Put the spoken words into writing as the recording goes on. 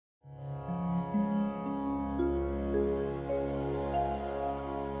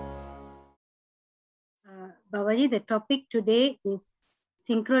Babaji, the topic today is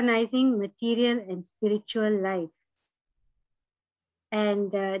synchronizing material and spiritual life.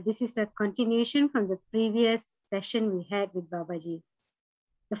 And this is a continuation from the previous session we had with Babaji.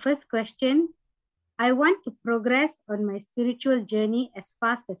 The first question, I want to progress on my spiritual journey as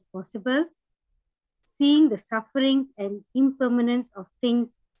fast as possible, seeing the sufferings and impermanence of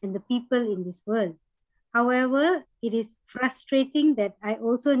things and the people in this world. However, it is frustrating that I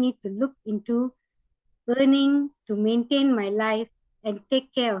also need to look into earning to maintain my life and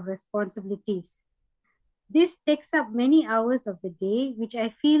take care of responsibilities. This takes up many hours of the day, which I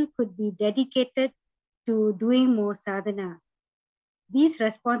feel could be dedicated to doing more sadhana. These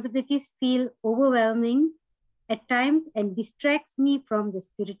responsibilities feel overwhelming at times and distracts me from the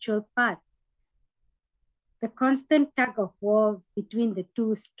spiritual path. The constant tug of war between the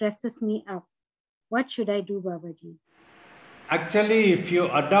two stresses me up. What should I do, Babaji? Actually, if you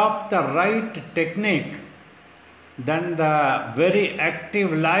adopt the right technique, then the very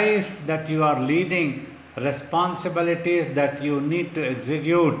active life that you are leading, responsibilities that you need to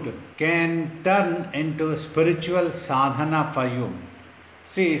execute, can turn into spiritual sadhana for you.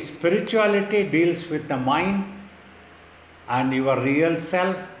 See, spirituality deals with the mind and your real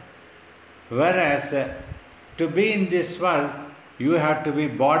self, whereas to be in this world, you have to be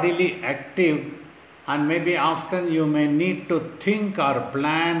bodily active, and maybe often you may need to think or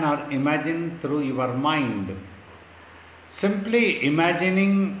plan or imagine through your mind. Simply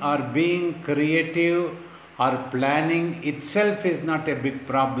imagining or being creative or planning itself is not a big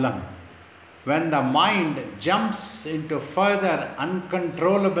problem. When the mind jumps into further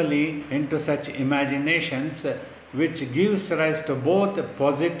uncontrollably into such imaginations, which gives rise to both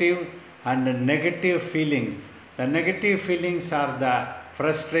positive and negative feelings. The negative feelings are the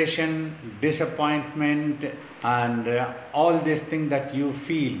frustration, disappointment, and all these things that you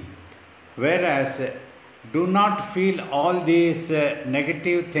feel. Whereas, do not feel all these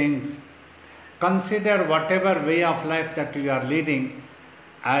negative things. Consider whatever way of life that you are leading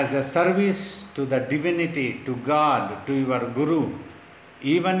as a service to the divinity, to God, to your Guru.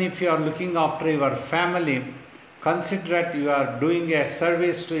 Even if you are looking after your family, consider that you are doing a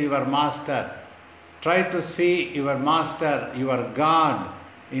service to your master. Try to see your master, your God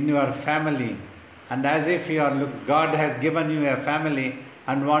in your family. And as if God has given you a family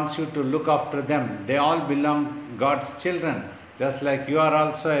and wants you to look after them. They all belong God's children. Just like you are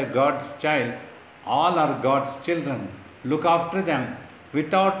also a God's child. All are God's children. Look after them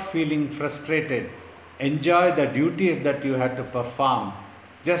without feeling frustrated. Enjoy the duties that you have to perform.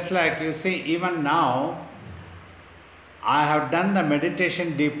 Just like you see, even now, I have done the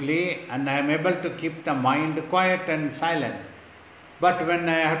meditation deeply and I am able to keep the mind quiet and silent. But when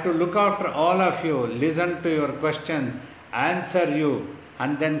I have to look after all of you, listen to your questions, answer you,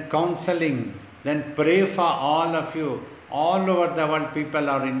 and then counseling, then pray for all of you, all over the world people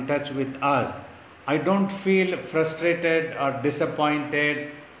are in touch with us. I don't feel frustrated or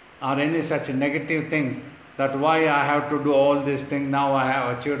disappointed or any such negative things that why I have to do all these things, now I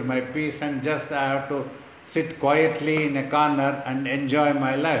have achieved my peace and just I have to sit quietly in a corner and enjoy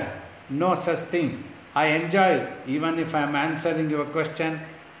my life. No such thing. I enjoy even if I am answering your question,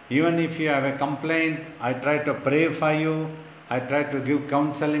 even if you have a complaint, I try to pray for you, I try to give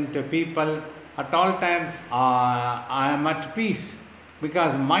counseling to people. At all times I am at peace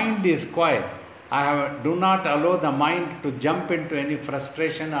because mind is quiet. Do not allow the mind to jump into any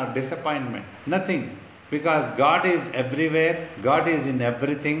frustration or disappointment. Nothing. Because God is everywhere, God is in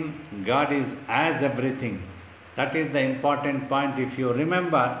everything, God is as everything. That is the important point. If you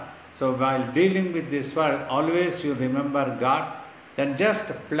remember, so while dealing with this world, always you remember God, then just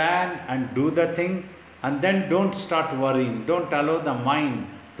plan and do the thing, and then don't start worrying. Don't allow the mind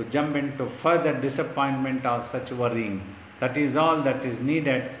to jump into further disappointment or such worrying. That is all that is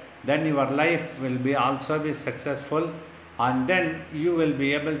needed. Then your life will be also be successful, and then you will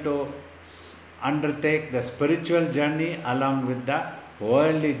be able to undertake the spiritual journey along with the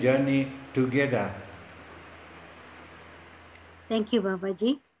worldly journey together. Thank you,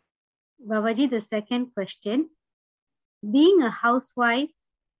 Babaji. Babaji, the second question. Being a housewife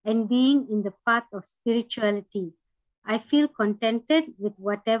and being in the path of spirituality, I feel contented with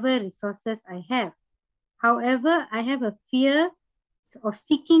whatever resources I have. However, I have a fear of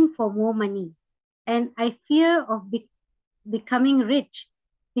seeking for more money, and I fear of becoming rich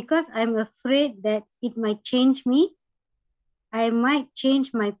because I'm afraid that it might change me. I might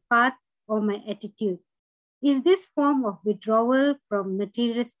change my path or my attitude. Is this form of withdrawal from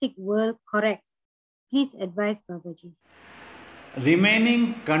materialistic world correct? Please advise, Babaji.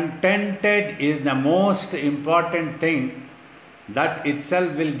 Remaining contented is the most important thing. That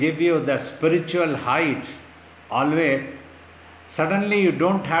itself will give you the spiritual heights. always. Suddenly you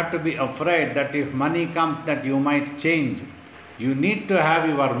don't have to be afraid that if money comes that you might change. You need to have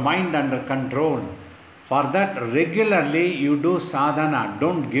your mind under control. For that regularly you do sadhana,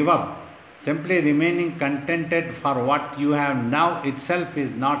 don't give up. Simply remaining contented for what you have now itself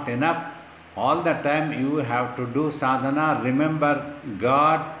is not enough. All the time you have to do sadhana, remember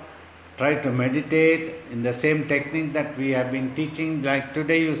God, try to meditate in the same technique that we have been teaching. Like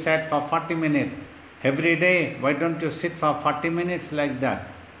today you sat for 40 minutes. Every day, why don't you sit for 40 minutes like that?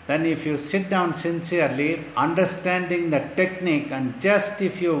 Then if you sit down sincerely, understanding the technique, and just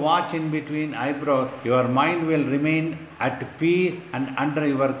if you watch in between eyebrows, your mind will remain at peace and under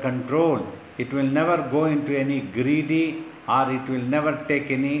your control. It will never go into any greedy, or it will never take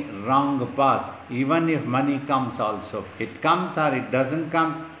any wrong path. Even if money comes also. It comes or it doesn't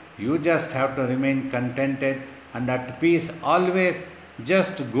come, you just have to remain contented and at peace always.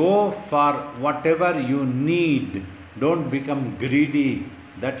 Just go for whatever you need. Don't become greedy.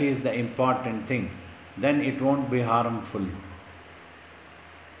 That is the important thing. Then it won't be harmful.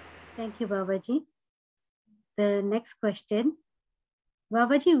 Thank you, Babaji. The next question.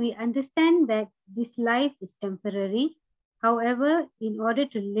 Babaji, we understand that this life is temporary. However, in order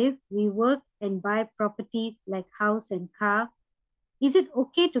to live, we work and buy properties like house and car. Is it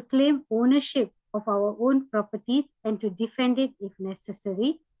okay to claim ownership of our own properties and to defend it if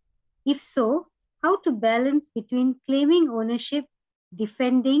necessary? If so, how to balance between claiming ownership,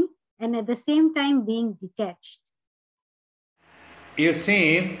 defending, and at the same time being detached? You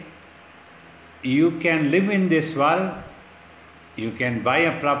see, you can live in this world, you can buy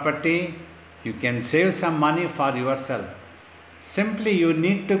a property, you can save some money for yourself. Simply you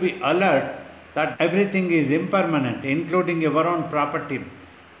need to be alert that everything is impermanent, including your own property.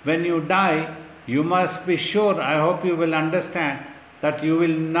 When you die, you must be sure, I hope you will understand, that you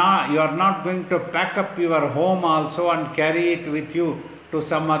are not going to pack up your home also and carry it with you to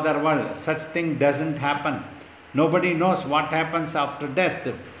some other world. Such thing doesn't happen. Nobody knows what happens after death.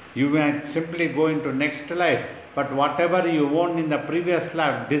 You might simply go into next life, but whatever you owned in the previous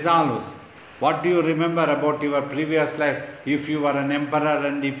life dissolves. What do you remember about your previous life? If you were an emperor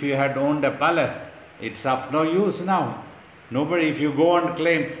and if you had owned a palace, it's of no use now. Nobody, if you go and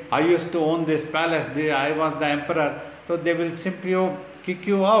claim, I used to own this palace, I was the emperor, so they will simply kick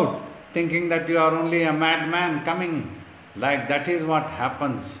you out, thinking that you are only a madman coming. Like that is what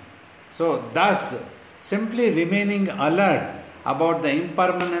happens. So thus, simply remaining alert about the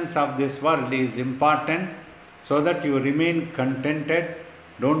impermanence of this world is important, so that you remain contented,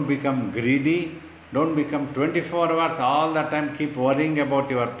 don't become greedy, don't become 24 hours all the time keep worrying about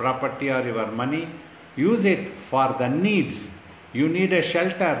your property or your money. Use it for the needs. You need a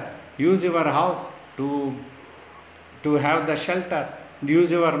shelter, use your house to have the shelter.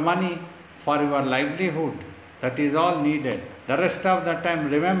 Use your money for your livelihood. That is all needed. The rest of the time,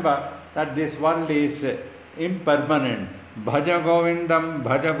 remember that this world is impermanent. Bhaja Govindam,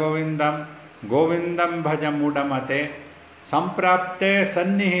 Govindam Bhaja Mudamate, Samprapte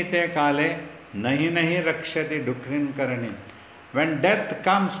Sannihite Kale, Nahi Rakshati Dukrin Karani. When death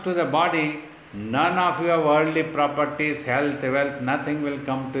comes to the body, none of your worldly properties, health, wealth, nothing will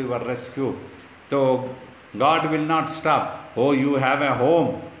come to your rescue. So God will not stop. Oh, you have a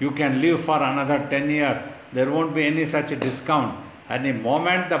home, you can live for another 10 years. There won't be any such discount. And the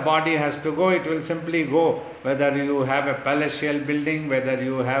moment the body has to go, it will simply go. Whether you have a palatial building, whether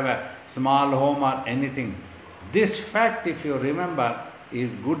you have a small home or anything. This fact, if you remember,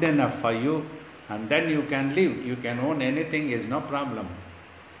 is good enough for you, and then you can live. You can own anything, is no problem.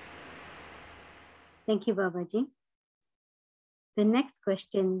 Thank you, Babaji. The next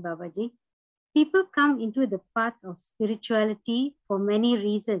question, Babaji. People come into the path of spirituality for many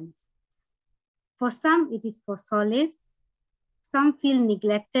reasons. For some, it is for solace. Some feel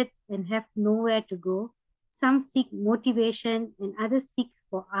neglected and have nowhere to go. Some seek motivation and others seek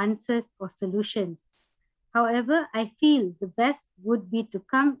for answers or solutions. However, I feel the best would be to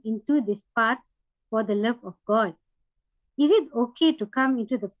come into this path for the love of God. Is it okay to come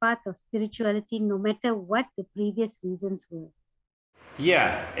into the path of spirituality no matter what the previous reasons were?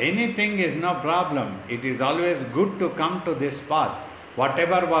 Yeah, anything is no problem. It is always good to come to this path.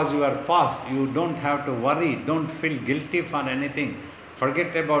 Whatever was your past, you don't have to worry. Don't feel guilty for anything.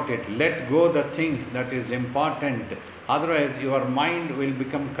 Forget about it. Let go the things that is important. Otherwise, your mind will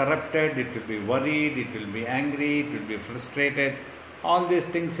become corrupted. It will be worried. It will be angry. It will be frustrated. All these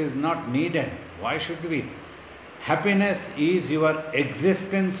things is not needed. Why should we? Happiness is your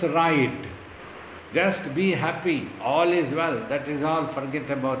existence right. Just be happy. All is well. That is all. Forget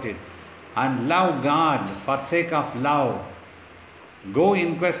about it. And love God for sake of love. Go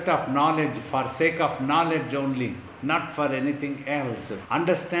in quest of knowledge for sake of knowledge only, not for anything else.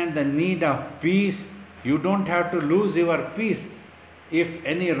 Understand the need of peace. You don't have to lose your peace. If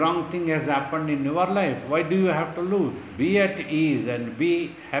any wrong thing has happened in your life, why do you have to lose? Be at ease and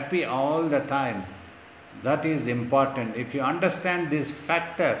be happy all the time. That is important. If you understand these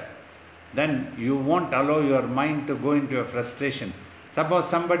factors, then you won't allow your mind to go into a frustration. Suppose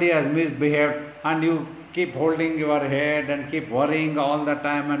somebody has misbehaved and you keep holding your head and keep worrying all the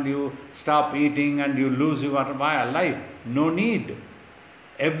time, and you stop eating and you lose your life. No need.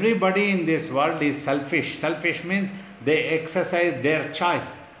 Everybody in this world is selfish. Selfish means they exercise their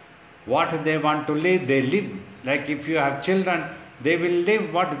choice. What they want to live, they live. Like if you have children, they will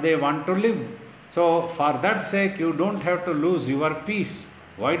live what they want to live. So for that sake, you don't have to lose your peace.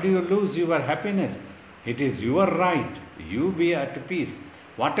 Why do you lose your happiness? It is your right. You be at peace.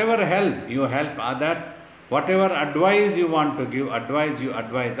 Whatever help, you help others. Whatever advice you want to give, you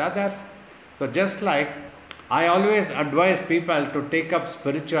advise others. So just like I always advise people to take up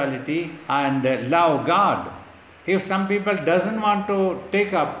spirituality and love God. If some people doesn't want to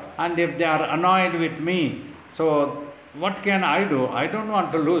take up, and if they are annoyed with me, so what can I do? I don't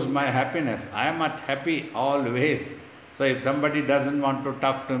want to lose my happiness. I am at happy always. So if somebody doesn't want to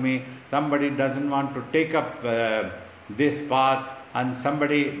talk to me, somebody doesn't want to take up this path, and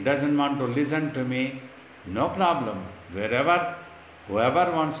somebody doesn't want to listen to me, no problem.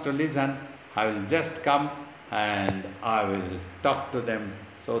 Whoever wants to listen, I will just come and I will talk to them.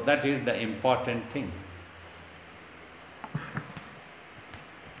 So that is the important thing.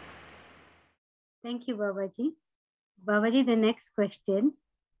 Thank you, Babaji. Babaji, the next question.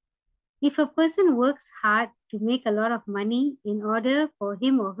 If a person works hard to make a lot of money in order for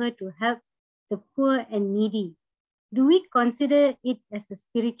him or her to help the poor and needy, do we consider it as a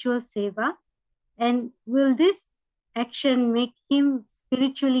spiritual seva? And will this action make him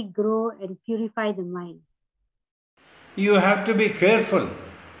spiritually grow and purify the mind? You have to be careful.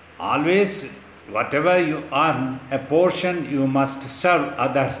 Always, whatever you earn, a portion you must serve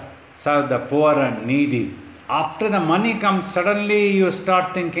others, serve the poor and needy. After the money comes, suddenly you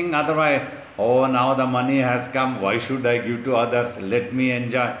start thinking otherwise. Oh, now the money has come, why should I give to others? Let me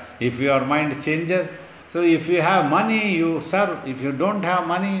enjoy. If your mind changes, so if you have money, you serve. If you don't have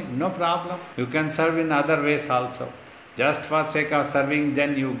money, no problem. You can serve in other ways also. Just for sake of serving,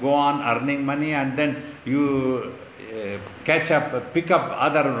 then you go on earning money, and then you pick up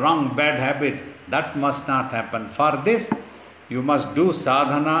other wrong, bad habits. That must not happen. For this, you must do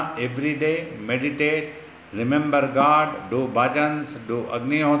sadhana every day, meditate, remember God, do bhajans, do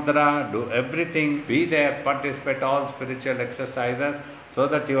agnihotra, do everything, be there, participate all spiritual exercises, so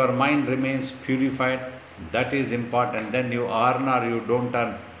that your mind remains purified. That is important. Then you earn or you don't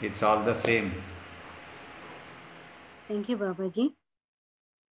earn, it's all the same. Thank you, Babaji.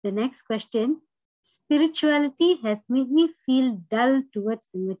 The next question. Spirituality has made me feel dull towards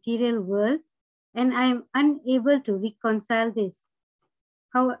the material world, and I am unable to reconcile this.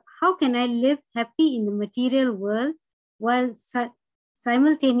 How can I live happy in the material world while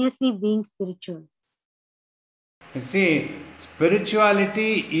simultaneously being spiritual? You see,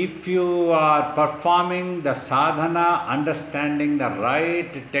 spirituality, if you are performing the sadhana, understanding the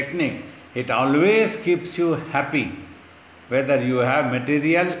right technique, it always keeps you happy, whether you have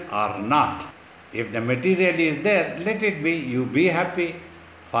material or not. If the material is there, let it be, you be happy.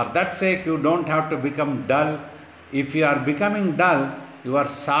 For that sake, you don't have to become dull. If you are becoming dull, your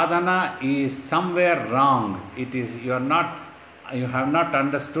sadhana is somewhere wrong. You have not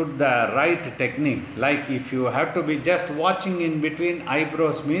understood the right technique. Like if you have to be just watching in between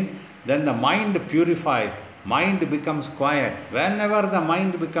eyebrows means, then the mind purifies, mind becomes quiet. Whenever the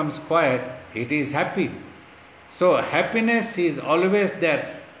mind becomes quiet, it is happy. So happiness is always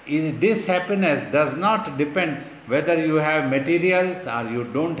there. This happiness does not depend whether you have materials or you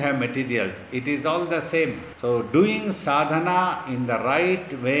don't have materials. It is all the same. So doing sadhana in the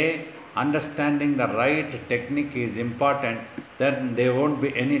right way, understanding the right technique is important. Then there won't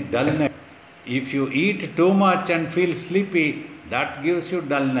be any dullness. If you eat too much and feel sleepy, that gives you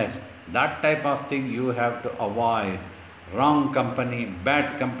dullness. That type of thing you have to avoid. Wrong company,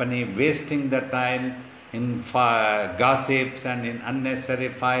 bad company, wasting the time in gossips and in unnecessary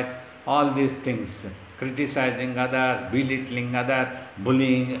fights, all these things. Criticizing others, belittling others,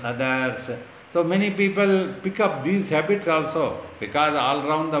 bullying others. So many people pick up these habits also, because all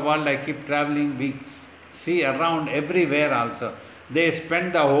around the world I keep traveling, we see around everywhere also. They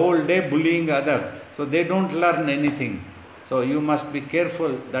spend the whole day bullying others, so they don't learn anything. So you must be careful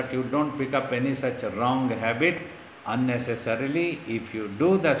that you don't pick up any such wrong habit unnecessarily. If you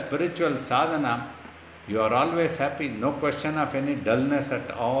do the spiritual sadhana, You are always happy, no question of any dullness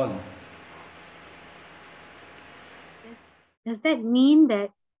at all. Does that mean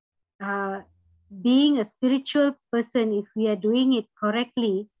that being a spiritual person, if we are doing it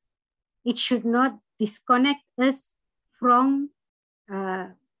correctly, it should not disconnect us from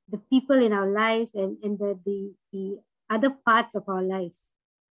the people in our lives and the other parts of our lives?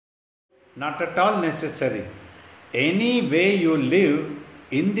 Not at all necessary. Any way you live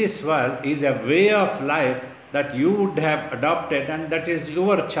in this world is a way of life that you would have adopted, and that is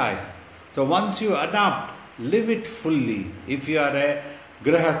your choice. So once you adopt, live it fully. If you are a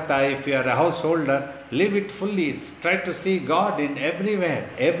grihastha, if you are a householder, live it fully. Try to see God in everywhere,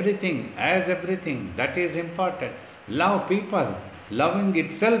 everything, as everything. That is important. Love people. Loving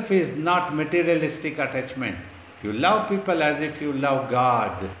itself is not materialistic attachment. You love people as if you love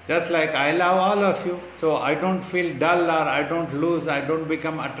God. Just like I love all of you. So I don't feel dull, or I don't lose, I don't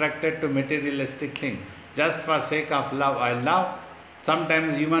become attracted to materialistic things. Just for sake of love, I love.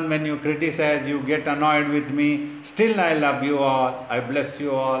 Sometimes even when you criticize, you get annoyed with me. Still I love you all. I bless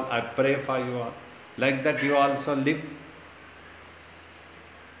you all. I pray for you all. Like that you also live.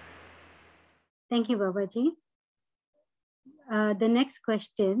 Thank you, Babaji. The next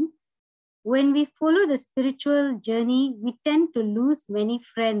question. When we follow the spiritual journey, we tend to lose many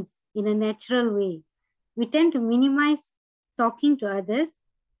friends in a natural way. We tend to minimize talking to others.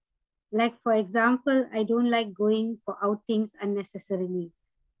 Like, for example, I don't like going for outings unnecessarily.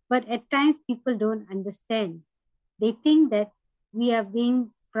 But at times, people don't understand. They think that we are being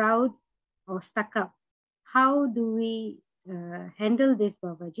proud or stuck up. How do we handle this,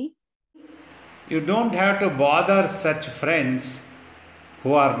 Babaji? You don't have to bother such friends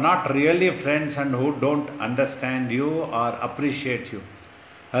who are not really friends and who don't understand you or appreciate you.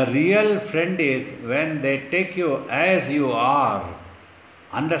 A real friend is when they take you as you are,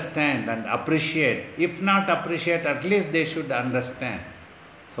 understand and appreciate. If not appreciate, at least they should understand.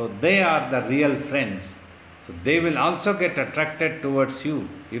 So they are the real friends. So they will also get attracted towards you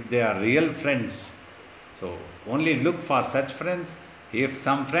if they are real friends. So only look for such friends. If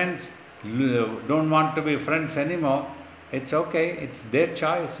some friends don't want to be friends anymore, it's okay, it's their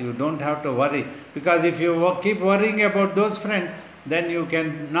choice. You don't have to worry. Because if you keep worrying about those friends, then you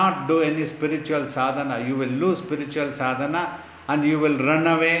cannot do any spiritual sadhana. You will lose spiritual sadhana and you will run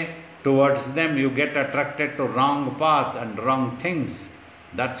away towards them. You get attracted to wrong path and wrong things.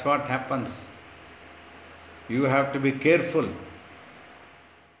 That's what happens. You have to be careful.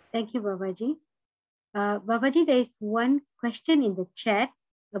 Thank you, Babaji. Babaji, there is one question in the chat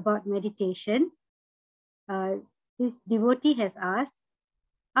about meditation. This devotee has asked,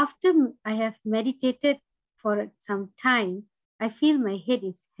 after I have meditated for some time, I feel my head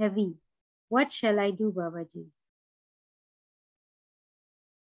is heavy. What shall I do, Babaji?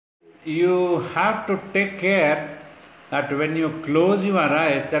 You have to take care that when you close your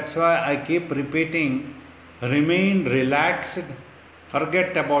eyes, that's why I keep repeating, remain relaxed,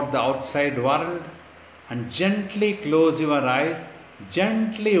 forget about the outside world, and gently close your eyes,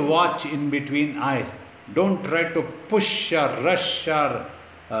 gently watch in between eyes. Don't try to push or rush or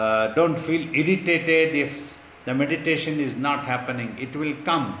don't feel irritated if the meditation is not happening. It will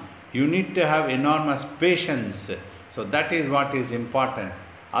come. You need to have enormous patience. So that is what is important.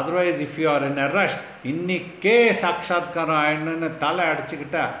 Otherwise, if you are in a rush,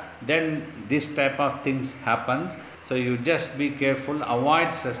 then this type of things happens. So you just be careful,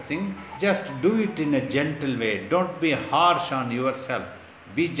 avoid such things. Just do it in a gentle way. Don't be harsh on yourself.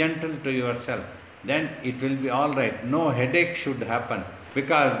 Be gentle to yourself. Then it will be all right. No headache should happen.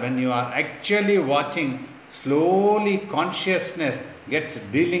 Because when you are actually watching, slowly consciousness gets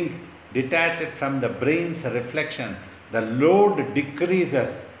detached from the brain's reflection. The load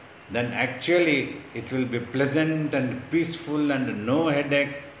decreases. Then actually it will be pleasant and peaceful and no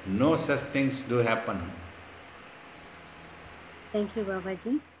headache. No such things do happen. Thank you,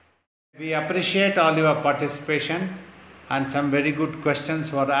 Babaji. We appreciate all your participation, and some very good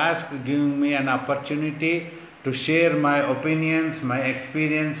questions were asked, giving me an opportunity to share my opinions, my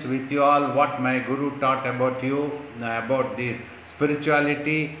experience with you all, what my Guru taught about you, about the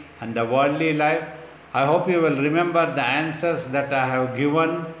spirituality and the worldly life. I hope you will remember the answers that I have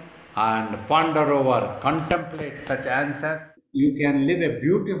given and ponder over, contemplate such answers. You can live a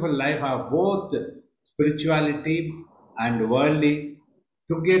beautiful life of both spirituality and worldly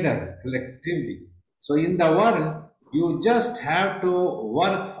together, collectively. So in the world, you just have to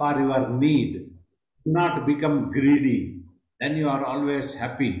work for your need. Do not become greedy. Then you are always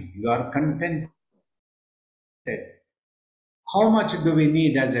happy. You are contented. How much do we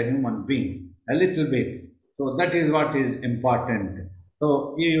need as a human being? A little bit. So that is what is important.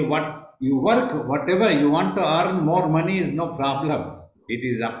 So You work whatever you want to earn more money is no problem. It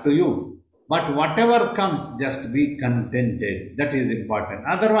is up to you. But whatever comes, just be contented. That is important.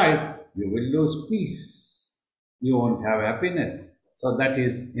 Otherwise, you will lose peace. You won't have happiness. So that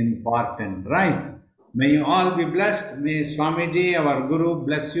is important, right? May you all be blessed. May Swamiji, our Guru,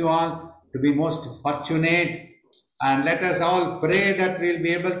 bless you all to be most fortunate. And let us all pray that we'll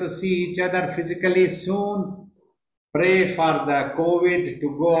be able to see each other physically soon. Pray for the COVID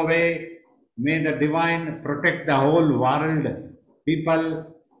to go away. May the divine protect the whole world,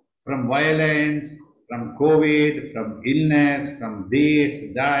 people from violence, from COVID, from illness, from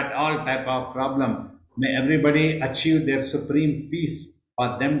this, that, all type of problem. May everybody achieve their supreme peace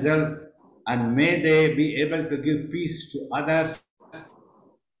for themselves, and may they be able to give peace to others,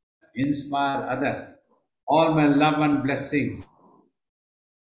 inspire others. All my love and blessings